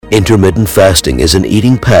Intermittent fasting is an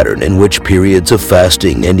eating pattern in which periods of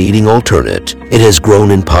fasting and eating alternate. It has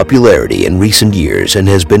grown in popularity in recent years and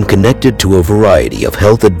has been connected to a variety of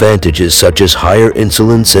health advantages such as higher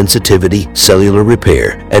insulin sensitivity, cellular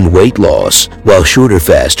repair, and weight loss. While shorter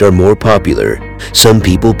fasts are more popular, some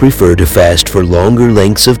people prefer to fast for longer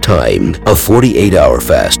lengths of time. A 48-hour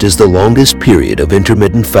fast is the longest period of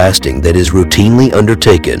intermittent fasting that is routinely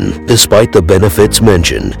undertaken. Despite the benefits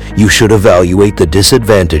mentioned, you should evaluate the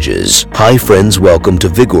disadvantages. Hi friends, welcome to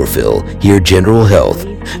Vigorfil. Here general health,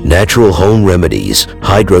 natural home remedies,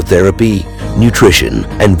 hydrotherapy, nutrition,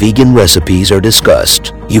 and vegan recipes are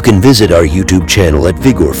discussed. You can visit our YouTube channel at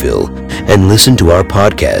Vigorfil and listen to our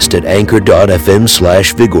podcast at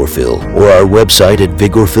anchor.fm/Vigorfil or our website at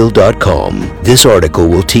vigorfil.com. This article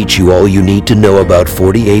will teach you all you need to know about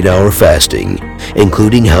 48-hour fasting,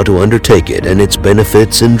 including how to undertake it and its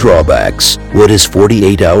benefits and drawbacks. What is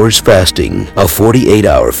 48 hours fasting? A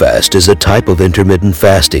 48-hour fast is a type of intermittent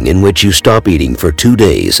fasting in which you stop eating for 2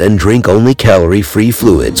 days and drink only calorie-free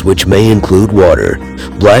fluids, which may include water,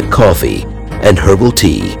 black coffee, and herbal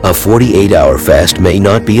tea. A 48-hour fast may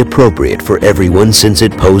not be appropriate for everyone since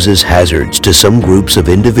it poses hazards to some groups of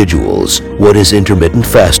individuals. What is intermittent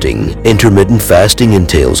fasting? Intermittent fasting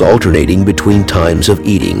entails alternating between times of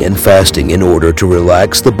eating and fasting in order to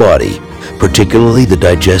relax the body, particularly the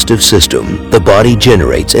digestive system. The body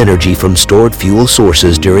generates energy from stored fuel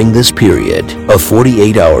sources during this period. A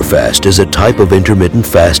 48-hour fast is a type of intermittent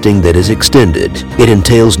fasting that is extended. It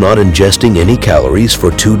entails not ingesting any calories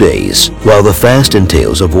for 2 days. While the fast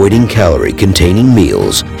entails avoiding calorie-containing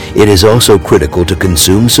meals, it is also critical to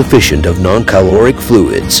consume sufficient of non-caloric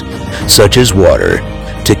fluids, such as water,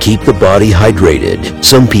 to keep the body hydrated.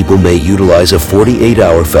 Some people may utilize a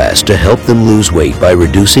 48-hour fast to help them lose weight by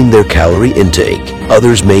reducing their calorie intake.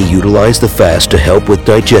 Others may utilize the fast to help with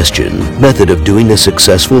digestion. Method of doing a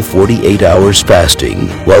successful 48 hours fasting.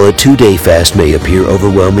 While a 2-day fast may appear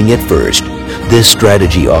overwhelming at first, this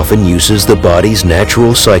strategy often uses the body's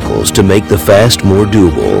natural cycles to make the fast more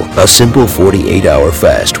doable. A simple 48-hour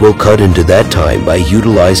fast will cut into that time by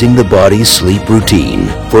utilizing the body's sleep routine.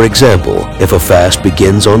 For example, if a fast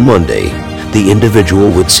begins on Monday, the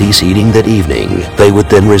individual would cease eating that evening. They would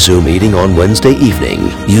then resume eating on Wednesday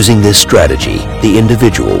evening. Using this strategy, the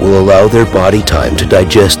individual will allow their body time to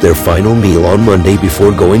digest their final meal on Monday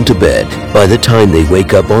before going to bed. By the time they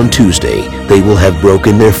wake up on Tuesday, they will have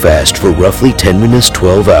broken their fast for roughly 10 minutes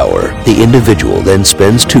 12 hours. The individual then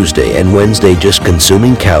spends Tuesday and Wednesday just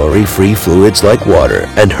consuming calorie-free fluids like water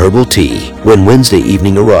and herbal tea. When Wednesday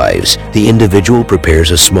evening arrives, the individual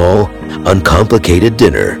prepares a small, uncomplicated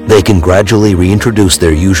dinner. They can gradually reintroduce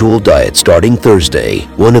their usual diet starting Thursday.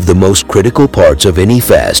 One of the most critical parts of any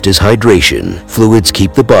fast is hydration. Fluids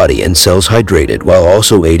keep the body and cells hydrated while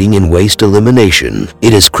also aiding in waste elimination.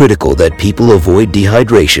 It is critical that people avoid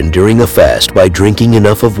dehydration during a fast by drinking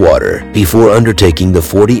enough of water. Before undertaking the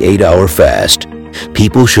 48-hour fast,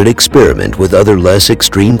 people should experiment with other less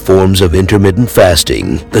extreme forms of intermittent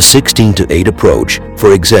fasting. The 16-to-8 approach,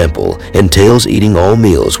 for example, entails eating all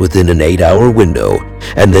meals within an 8-hour window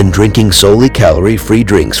and then drinking solely calorie-free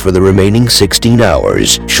drinks for the remaining 16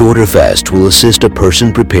 hours. Shorter fasts will assist a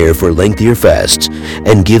person prepare for lengthier fasts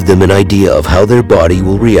and give them an idea of how their body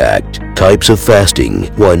will react. Types of fasting.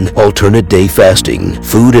 1. Alternate day fasting.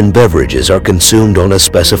 Food and beverages are consumed on a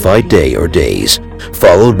specified day or days,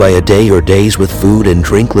 followed by a day or days with food and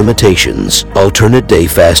drink limitations. Alternate day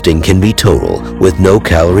fasting can be total, with no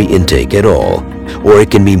calorie intake at all, or it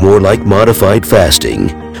can be more like modified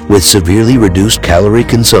fasting, with severely reduced calorie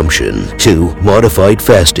consumption. 2. Modified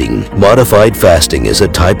fasting. Modified fasting is a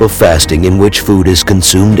type of fasting in which food is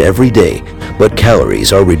consumed every day, but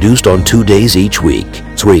calories are reduced on 2 days each week.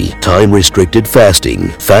 3. Time-restricted fasting.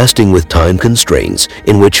 Fasting with time constraints,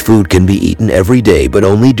 in which food can be eaten every day but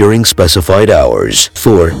only during specified hours.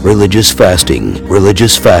 4. Religious fasting.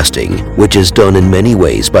 Religious fasting, which is done in many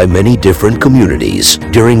ways by many different communities.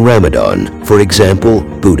 During Ramadan, for example,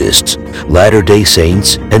 Buddhists, Latter-day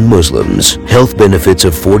Saints, and Muslims. Health benefits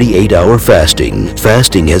of 48-hour fasting.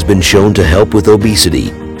 Fasting has been shown to help with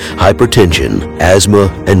obesity, hypertension, asthma,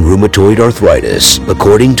 and rheumatoid arthritis.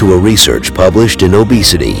 According to a research published in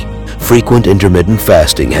Obesity, frequent intermittent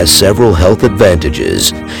fasting has several health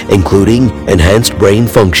advantages, including enhanced brain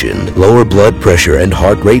function, lower blood pressure and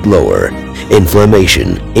heart rate lower,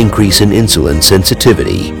 inflammation, increase in insulin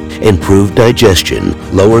sensitivity, improved digestion,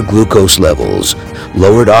 lower glucose levels,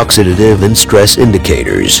 lowered oxidative and stress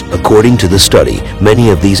indicators. According to the study, many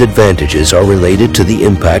of these advantages are related to the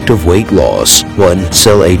impact of weight loss. 1.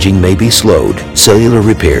 Cell aging may be slowed. Cellular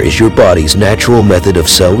repair is your body's natural method of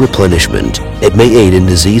cell replenishment. It may aid in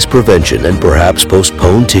disease prevention and perhaps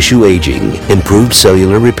postpone tissue aging. Improved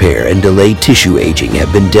cellular repair and delayed tissue aging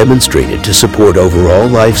have been demonstrated to support overall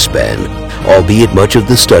lifespan, albeit much of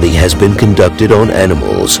the study has been conducted on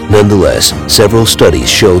animals. Nonetheless, several studies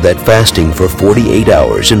show that fasting for 48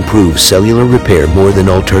 hours improves cellular repair more than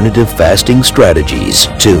alternative fasting strategies.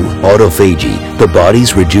 2. Autophagy, the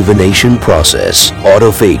body's rejuvenation process.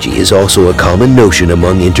 Autophagy is also a common notion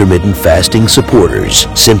among intermittent fasting supporters.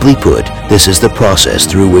 Simply put, this is the process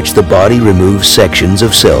through which the body removes sections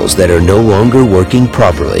of cells that are no longer working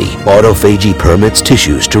properly. Autophagy permits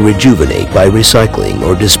tissues to rejuvenate by recycling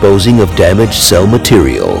or disposing of damaged cell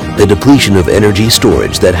material. The depletion of energy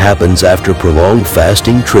storage that happens after prolonged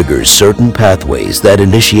fasting triggers certain pathways that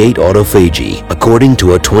initiate autophagy. According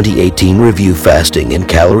to a 2018 review, fasting and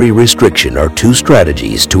calorie restriction are two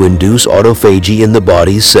strategies to induce autophagy in the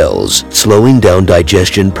body's cells. Slowing down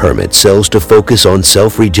digestion permits cells to focus on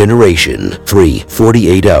self-regeneration. 3.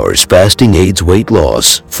 48 hours fasting aids weight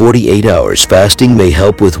loss. 48 hours fasting may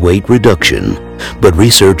help with weight reduction, but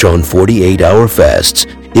research on 48-hour fasts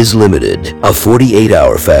is limited. A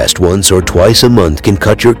 48-hour fast once or twice a month can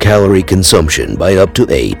cut your calorie consumption by up to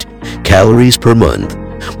 8 calories per month,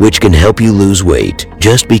 which can help you lose weight.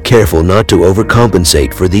 Just be careful not to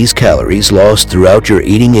overcompensate for these calories lost throughout your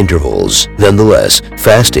eating intervals. Nonetheless,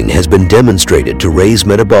 fasting has been demonstrated to raise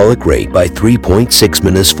metabolic rate by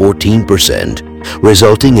 3.6-14%,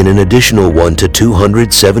 resulting in an additional 1 to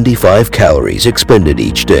 275 calories expended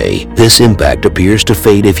each day. This impact appears to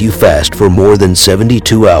fade if you fast for more than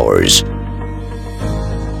 72 hours.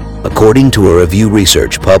 According to a review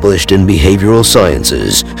research published in Behavioral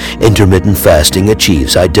Sciences, intermittent fasting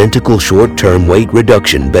achieves identical short-term weight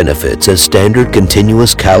reduction benefits as standard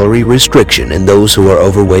continuous calorie restriction in those who are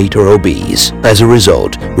overweight or obese. As a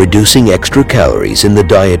result, reducing extra calories in the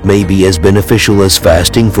diet may be as beneficial as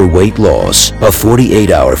fasting for weight loss. A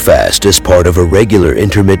 48-hour fast as part of a regular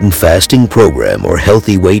intermittent fasting program or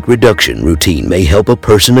healthy weight reduction routine may help a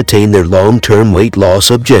person attain their long-term weight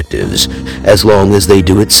loss objectives, as long as they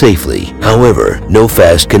do it safely. However, no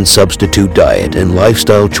fast can substitute diet and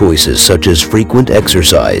lifestyle choices such as frequent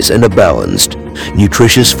exercise and a balanced,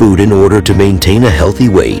 nutritious food in order to maintain a healthy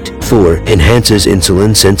weight. 4. Enhances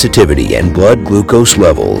insulin sensitivity and blood glucose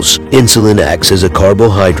levels. Insulin acts as a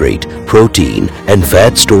carbohydrate, protein, and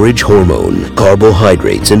fat storage hormone.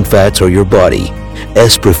 Carbohydrates and fats are your body's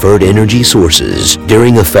preferred energy sources.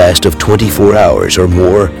 During a fast of 24 hours or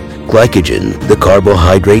more, glycogen, the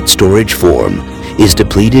carbohydrate storage form, is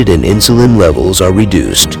depleted and insulin levels are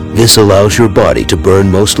reduced. This allows your body to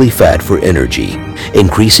burn mostly fat for energy,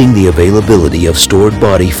 increasing the availability of stored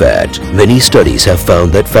body fat. Many studies have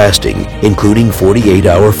found that fasting, including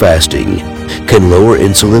 48-hour fasting, can lower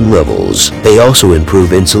insulin levels. They also improve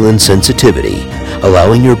insulin sensitivity,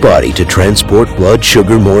 allowing your body to transport blood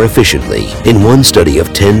sugar more efficiently. In one study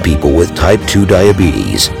of 10 people with type 2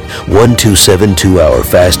 diabetes, 1 to 72-hour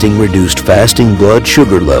fasting reduced fasting blood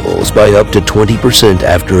sugar levels by up to 20%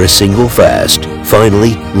 after a single fast.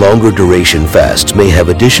 Finally, longer duration fasts may have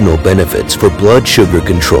additional benefits for blood sugar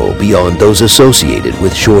control beyond those associated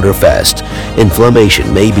with shorter fasts.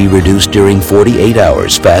 Inflammation may be reduced during 48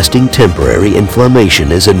 hours fasting. Temporary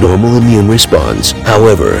inflammation is a normal immune response.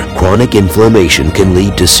 However, chronic inflammation can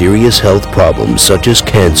lead to serious health problems such as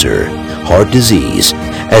cancer, heart disease,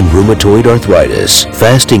 and rheumatoid arthritis.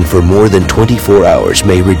 Fasting for more than 24 hours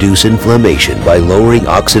may reduce inflammation by lowering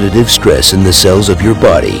oxidative stress in the cells of your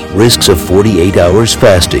body. Risks of 48 hours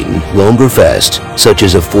fasting. Longer fasts, such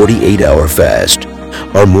as a 48-hour fast,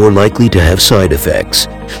 are more likely to have side effects,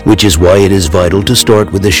 which is why it is vital to start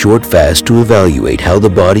with a short fast to evaluate how the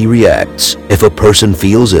body reacts. If a person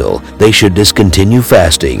feels ill, they should discontinue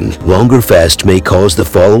fasting. Longer fasts may cause the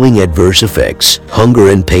following adverse effects: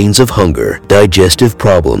 hunger and pains of hunger, digestive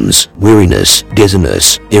problems, weariness,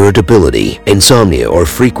 dizziness, irritability, insomnia or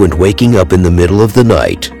frequent waking up in the middle of the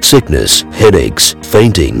night, sickness, headaches,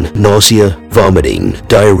 fainting, nausea, vomiting,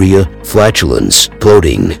 diarrhea, flatulence,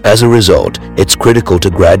 bloating. As a result, it's critical to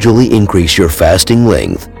gradually increase your fasting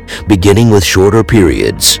length, beginning with shorter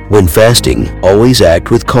periods. When fasting, always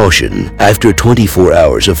act with caution. After 24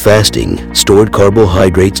 hours of fasting, stored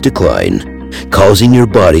carbohydrates decline, causing your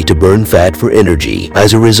body to burn fat for energy.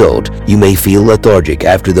 As a result, you may feel lethargic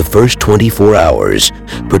after the first 24 hours,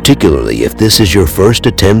 particularly if this is your first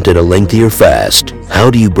attempt at a lengthier fast. How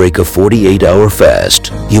do you break a 48-hour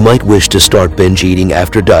fast? You might wish to start binge eating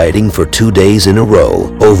after dieting for 2 days in a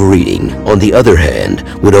row. Overeating, on the other hand,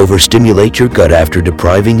 would overstimulate your gut after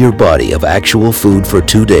depriving your body of actual food for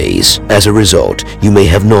 2 days. As a result, you may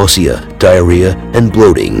have nausea, diarrhea, and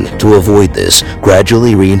bloating. To avoid this,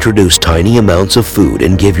 gradually reintroduce tiny amounts of food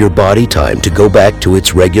and give your body time to go back to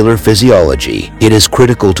its regular physiology. It is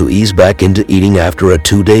critical to ease back into eating after a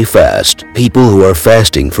 2-day fast. People who are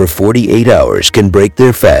fasting for 48 hours can break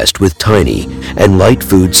their fast with tiny and light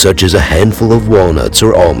foods such as a handful of walnuts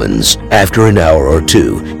or almonds. After an hour or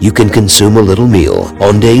two, you can consume a little meal.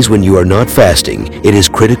 On days when you are not fasting, it is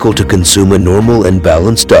critical to consume a normal and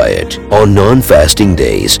balanced diet. On non-fasting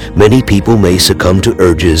days, many people may succumb to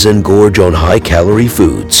urges and gorge on high-calorie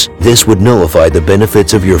foods. This would nullify the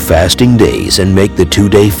benefits of your fasting days and make the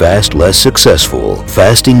 2-day fast less successful.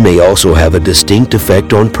 Fasting may also have a distinct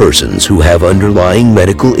effect on persons who have underlying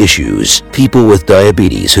medical issues. People with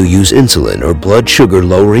diabetes who use insulin or blood sugar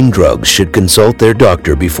lowering drugs should consult their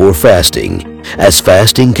doctor before fasting, as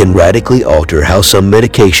fasting can radically alter how some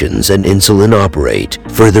medications and insulin operate.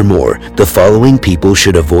 Furthermore, the following people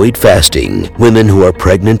should avoid fasting: women who are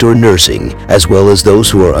pregnant or nursing, as well as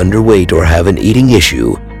those who are underweight or have an eating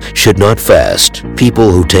issue, should not fast.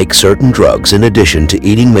 People who take certain drugs in addition to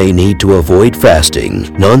eating may need to avoid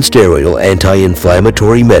fasting. Non-steroidal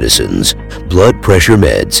anti-inflammatory medicines, blood pressure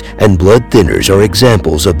meds, and blood thinners are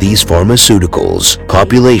examples of these pharmaceuticals.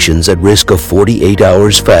 Populations at risk of 48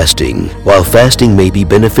 hours fasting. While fasting may be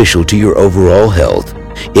beneficial to your overall health,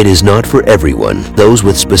 it is not for everyone. Those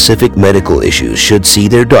with specific medical issues should see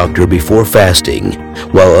their doctor before fasting,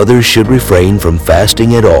 while others should refrain from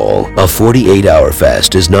fasting at all. A 48-hour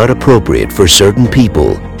fast is not appropriate for certain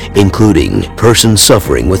people, including persons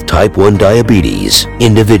suffering with type 1 diabetes,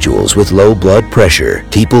 individuals with low blood pressure,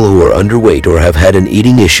 people who are underweight or have had an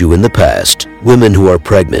eating issue in the past, women who are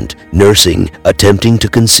pregnant, nursing, attempting to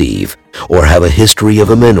conceive, or have a history of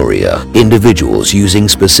amenorrhea, individuals using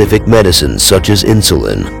specific medicines such as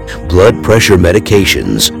insulin, blood pressure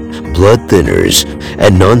medications, blood thinners,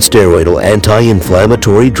 and non-steroidal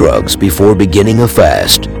anti-inflammatory drugs before beginning a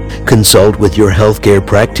fast. Consult with your healthcare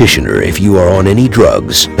practitioner if you are on any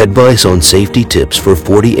drugs. Advice on safety tips for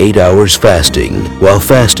 48 hours fasting. While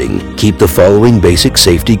fasting, keep the following basic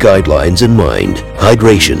safety guidelines in mind.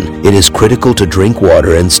 Hydration. It is critical to drink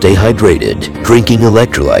water and stay hydrated. Drinking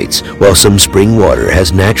electrolytes. While some spring water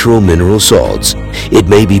has natural mineral salts, it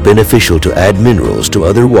may be beneficial to add minerals to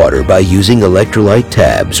other water by using electrolyte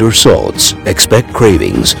tabs or salts. Expect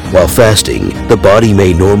cravings. While fasting, the body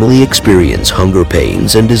may normally experience hunger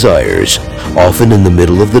pains and desires, often in the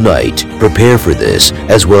middle of the night. Prepare for this,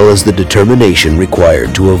 as well as the determination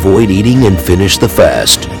required to avoid eating and finish the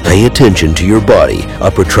fast. Pay attention to your body. A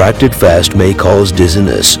protracted fast may cause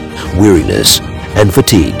dizziness, weariness, and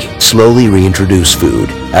fatigue. Slowly reintroduce food.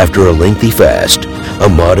 After a lengthy fast, a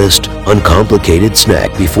modest, uncomplicated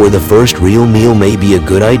snack before the first real meal may be a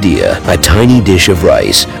good idea. A tiny dish of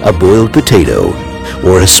rice, a boiled potato,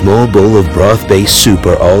 or a small bowl of broth-based soup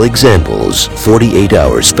are all examples. 48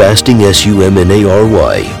 hours fasting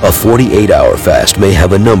SUMNARY. A 48-hour fast may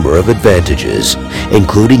have a number of advantages,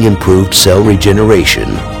 including improved cell regeneration,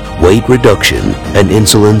 weight reduction, and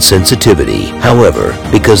insulin sensitivity. However,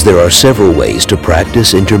 because there are several ways to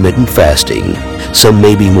practice intermittent fasting, some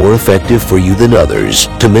may be more effective for you than others.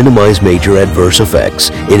 To minimize major adverse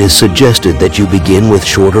effects, it is suggested that you begin with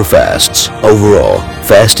shorter fasts. Overall,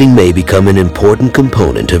 fasting may become an important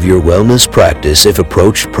component of your wellness practice if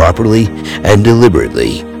approached properly and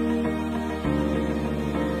deliberately.